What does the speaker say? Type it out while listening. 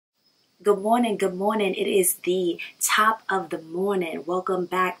Good morning, good morning. It is the top of the morning. Welcome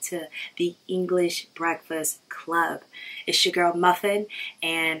back to the English Breakfast Club. It's your girl Muffin,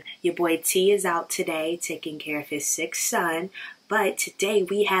 and your boy T is out today taking care of his sick son. But today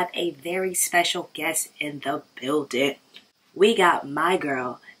we have a very special guest in the building. We got my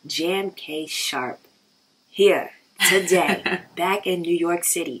girl, Jam K Sharpe, here today, back in New York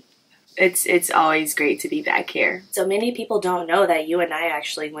City. It's always great to be back here. So many people don't know that you and I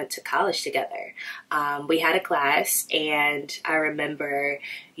actually went to college together. We had a class, and I remember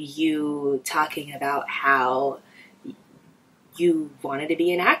you talking about how you wanted to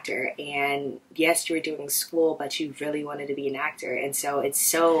be an actor. And yes, you were doing school, but you really wanted to be an actor. And so it's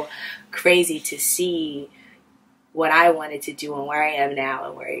so crazy to see what I wanted to do and where I am now,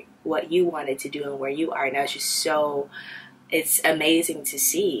 and what you wanted to do and where you are now. It's amazing to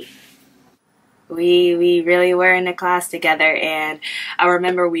see. We really were in a class together, and I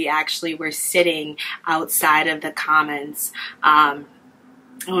remember we actually were sitting outside of the Commons and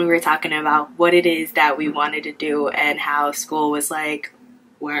we were talking about what it is that we wanted to do and how school was like,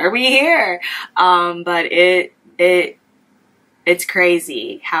 why are we here? But it's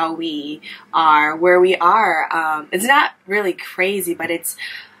crazy how we are where we are. It's not really crazy, but it's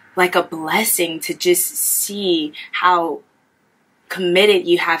like a blessing to just see how committed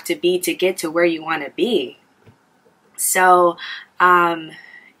you have to be to get to where you want to be. So,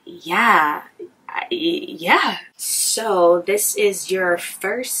 yeah. So this is your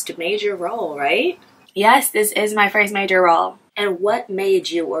first major role, right? Yes, this is my first major role. And what made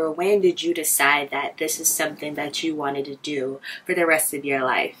you, or when did you decide that this is something that you wanted to do for the rest of your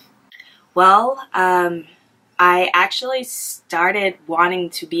life? Well, I actually started wanting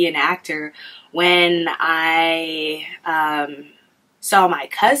to be an actor when I saw my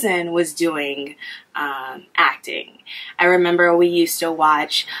cousin was doing acting. I remember we used to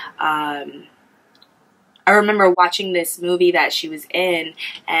watch, I remember watching this movie that she was in,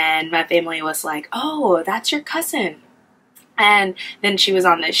 and my family was like, oh, that's your cousin. And then she was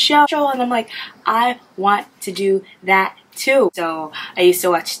on this show, and I'm like, I want to do that too. So I used to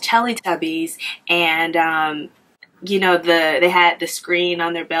watch Teletubbies, and you know, they had the screen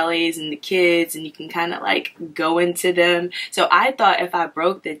on their bellies and the kids, and you can kind of like go into them. So I thought if I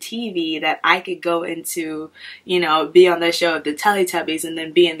broke the TV that I could go into, you know, be on the show of the Teletubbies and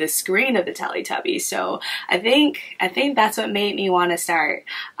then be in the screen of the Teletubbies. So I think that's what made me want to start.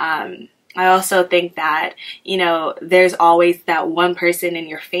 I also think that, you know, there's always that one person in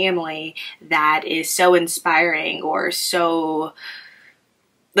your family that is so inspiring, or so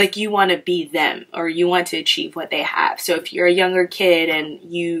like you want to be them, or you want to achieve what they have. So if you're a younger kid and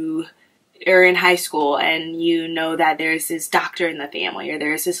you are in high school and you know that there's this doctor in the family, or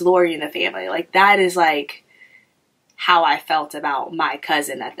there's this lawyer in the family, like that is like how I felt about my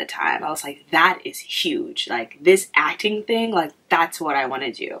cousin at the time. I was like, that is huge. Like this acting thing, like that's what I want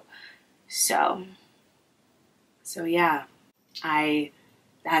to do. So yeah,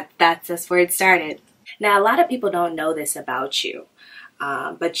 that's where it started. Now, a lot of people don't know this about you.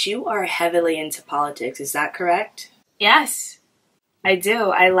 But you are heavily into politics, is that correct? Yes, I do.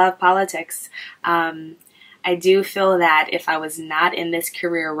 I love politics. I do feel that if I was not in this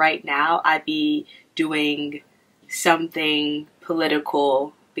career right now, I'd be doing something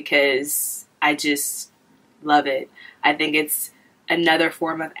political because I just love it. I think it's another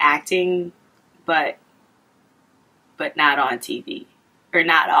form of acting, but not on TV, or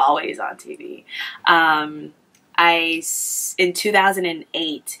not always on TV. In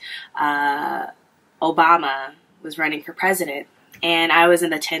 2008, Obama was running for president, and I was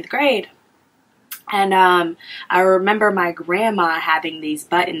in the 10th grade. And I remember my grandma having these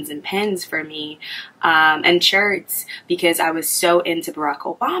buttons and pins for me, and shirts, because I was so into Barack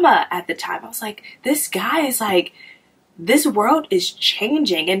Obama at the time. I was like, this guy is like, this world is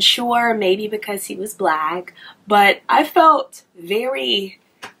changing. And sure, maybe because he was black, but I felt very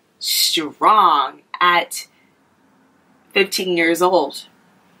strong at 15 years old.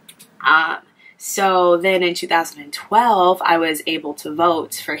 So then in 2012, I was able to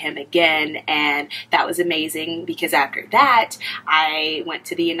vote for him again, and that was amazing, because after that, I went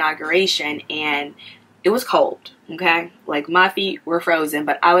to the inauguration, and it was cold, okay? Like my feet were frozen,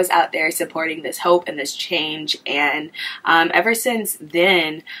 but I was out there supporting this hope and this change, and ever since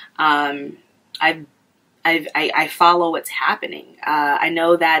then, I follow what's happening. I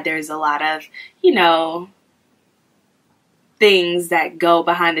know that there's a lot of, you know, things that go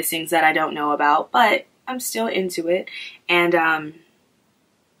behind the scenes that I don't know about, but I'm still into it. And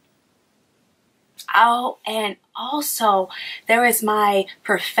Oh, and also there was my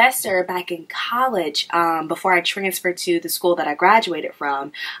professor back in college, before I transferred to the school that I graduated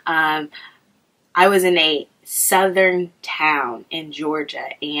from. I was in a southern town in Georgia,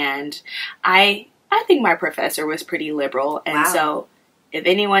 and I think my professor was pretty liberal. And Wow. so if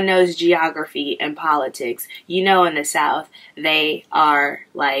anyone knows geography and politics, you know, in the South, they are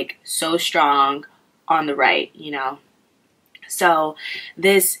like so strong on the right, you know. So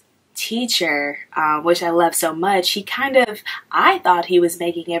this teacher, which I love so much, I thought he was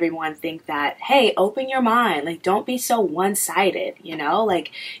making everyone think that, hey, open your mind. Like, don't be so one-sided, you know?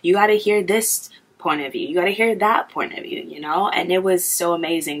 Like, you got to hear this point of view. You got to hear that point of view, you know? And it was so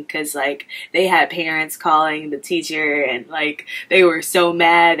amazing because, like, they had parents calling the teacher and, like, they were so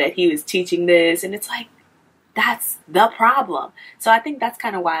mad that he was teaching this. And it's like, that's the problem. So I think that's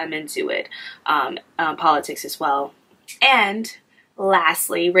kind of why I'm into it, politics as well. And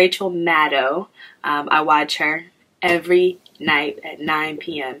lastly, Rachel Maddow. I watch her every night at 9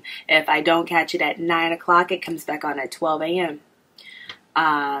 p.m. If I don't catch it at 9 o'clock, it comes back on at 12 a.m.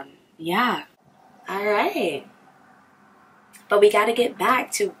 Yeah. All right. But we got to get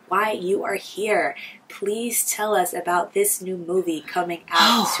back to why you are here. Please tell us about this new movie coming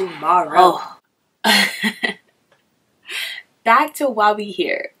out tomorrow. Back to why we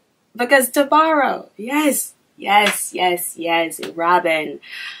here. Because tomorrow, yes, Robin.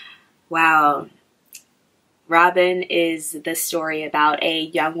 Wow. Robin is the story about a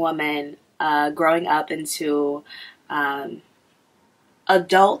young woman growing up into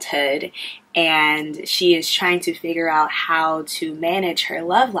adulthood, and she is trying to figure out how to manage her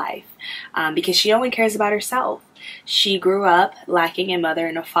love life because she only cares about herself. She grew up lacking a mother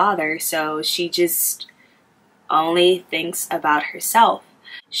and a father, so she just only thinks about herself.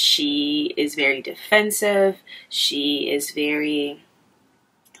 She is very defensive. She is very,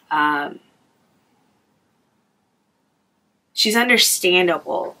 she's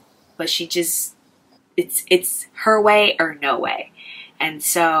understandable, but she just, it's her way or no way. And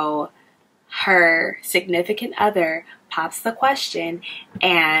so her significant other pops the question,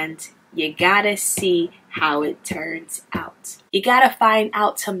 and you gotta see how it turns out. You gotta find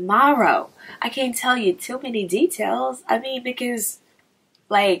out tomorrow. I can't tell you too many details. I mean, because,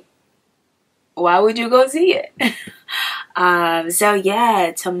 like, why would you go see it? So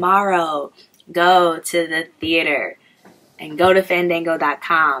yeah, tomorrow, go to the theater and go to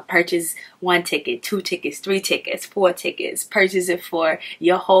fandango.com. Purchase 1 ticket, 2 tickets, 3 tickets, 4 tickets. Purchase it for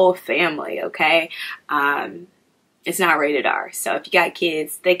your whole family, okay? It's not rated R, so if you got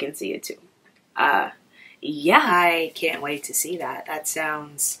kids, they can see it too. Yeah. I can't wait to see that. That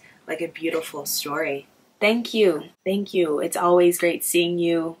sounds like a beautiful story. Thank you. Thank you. It's always great seeing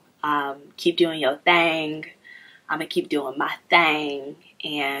you. Keep doing your thing. I'm going to keep doing my thing.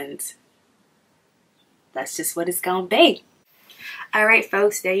 And that's just what it's going to be. All right,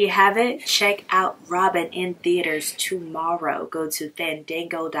 folks, there you have it. Check out Robin in theaters tomorrow. Go to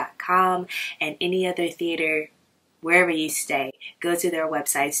fandango.com and any other theater, wherever you stay, go to their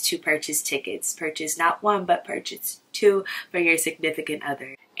websites to purchase tickets. Purchase not 1, but purchase 2 for your significant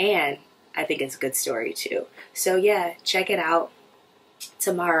other. And I think it's a good story too. So yeah, check it out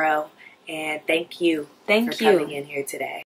tomorrow. And thank you for coming in here today.